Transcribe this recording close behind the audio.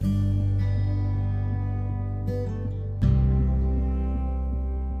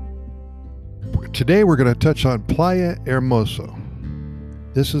Today we're going to touch on Playa Hermosa.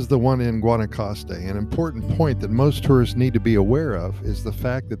 This is the one in Guanacaste. An important point that most tourists need to be aware of is the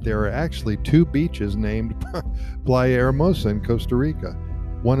fact that there are actually two beaches named Playa Hermosa in Costa Rica.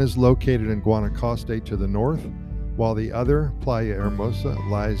 One is located in Guanacaste to the north, while the other, Playa Hermosa,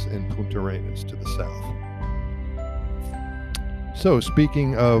 lies in Punta Arenas to the south. So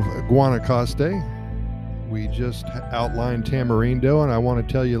speaking of Guanacaste, we just outlined Tamarindo, and I want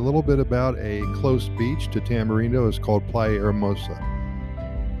to tell you a little bit about a close beach to Tamarindo. It's called Playa Hermosa.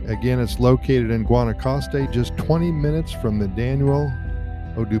 Again, it's located in Guanacaste, just 20 minutes from the Daniel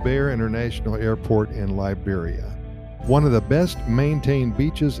Oduber International Airport in Liberia. One of the best maintained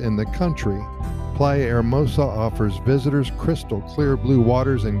beaches in the country, Playa Hermosa offers visitors crystal clear blue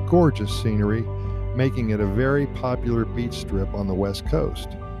waters and gorgeous scenery, making it a very popular beach strip on the west coast.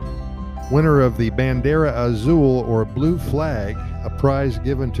 Winner of the Bandera Azul, or Blue Flag, a prize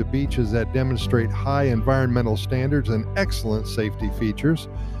given to beaches that demonstrate high environmental standards and excellent safety features,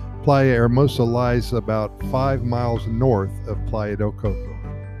 Playa Hermosa lies about 5 miles north of Playa del Coco.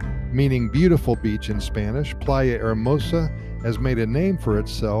 Meaning beautiful beach in Spanish, Playa Hermosa has made a name for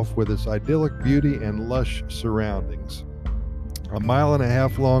itself with its idyllic beauty and lush surroundings. A 1.5 mile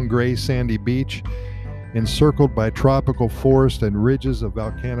long gray sandy beach encircled by tropical forest and ridges of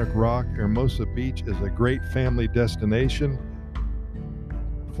volcanic rock, Hermosa Beach is a great family destination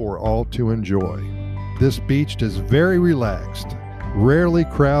for all to enjoy. This beach is very relaxed, rarely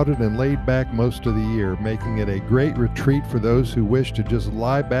crowded, and laid back most of the year, making it a great retreat for those who wish to just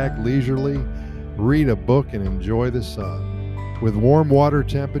lie back leisurely, read a book, and enjoy the sun. With warm water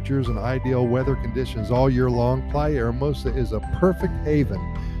temperatures and ideal weather conditions all year long, Playa Hermosa is a perfect haven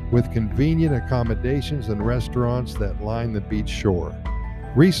with convenient accommodations and restaurants that line the beach shore.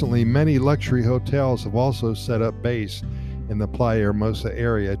 Recently, many luxury hotels have also set up base in the Playa Hermosa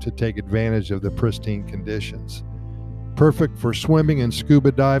area to take advantage of the pristine conditions. Perfect for swimming and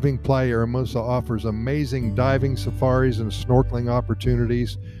scuba diving, Playa Hermosa offers amazing diving safaris and snorkeling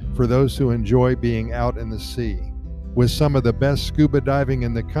opportunities for those who enjoy being out in the sea. With some of the best scuba diving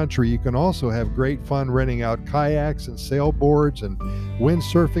in the country, you can also have great fun renting out kayaks and sailboards and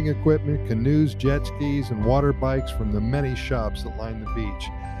windsurfing equipment, canoes, jet skis, and water bikes from the many shops that line the beach.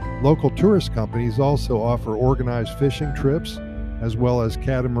 Local tourist companies also offer organized fishing trips, as well as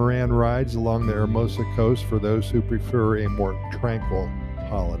catamaran rides along the Hermosa coast for those who prefer a more tranquil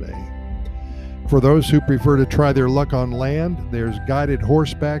holiday. For those who prefer to try their luck on land, there's guided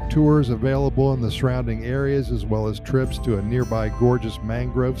horseback tours available in the surrounding areas, as well as trips to a nearby gorgeous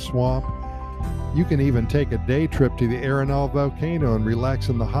mangrove swamp. You can even take a day trip to the Arenal volcano and relax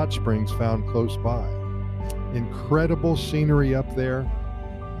in the hot springs found close by. Incredible scenery up there,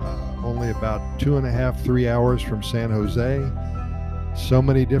 only about 2.5, 3 hours from San Jose. So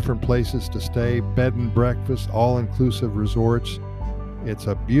many different places to stay, bed and breakfast, all-inclusive resorts. It's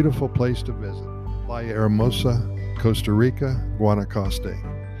a beautiful place to visit. Playa Hermosa, Costa Rica, Guanacaste.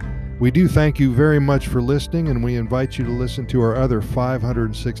 We do thank you very much for listening, and we invite you to listen to our other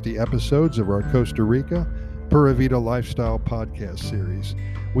 560 episodes of our Costa Rica Pura Vida lifestyle podcast series.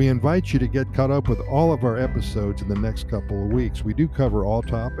 We invite you to get caught up with all of our episodes in the next couple of weeks. We do cover all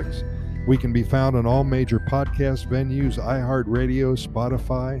topics. We can be found on all major podcast venues, iHeartRadio,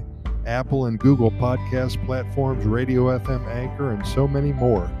 Spotify, Apple and Google podcast platforms, Radio FM, Anchor, and so many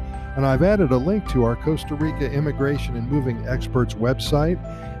more. And I've added a link to our Costa Rica Immigration and Moving Experts website.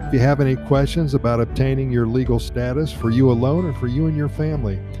 If you have any questions about obtaining your legal status for you alone or for you and your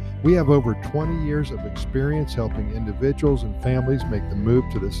family, we have over 20 years of experience helping individuals and families make the move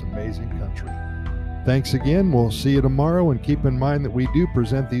to this amazing country. Thanks again. We'll see you tomorrow, and keep in mind that we do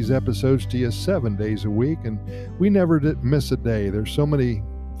present these episodes to you 7 days a week, and we never miss a day. There's so many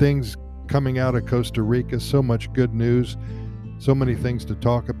things coming out of Costa Rica, so much good news, so many things to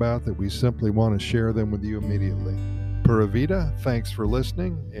talk about that we simply want to share them with you immediately. Pura Vida, thanks for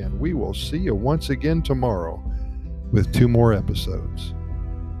listening, and we will see you once again tomorrow with 2 more episodes.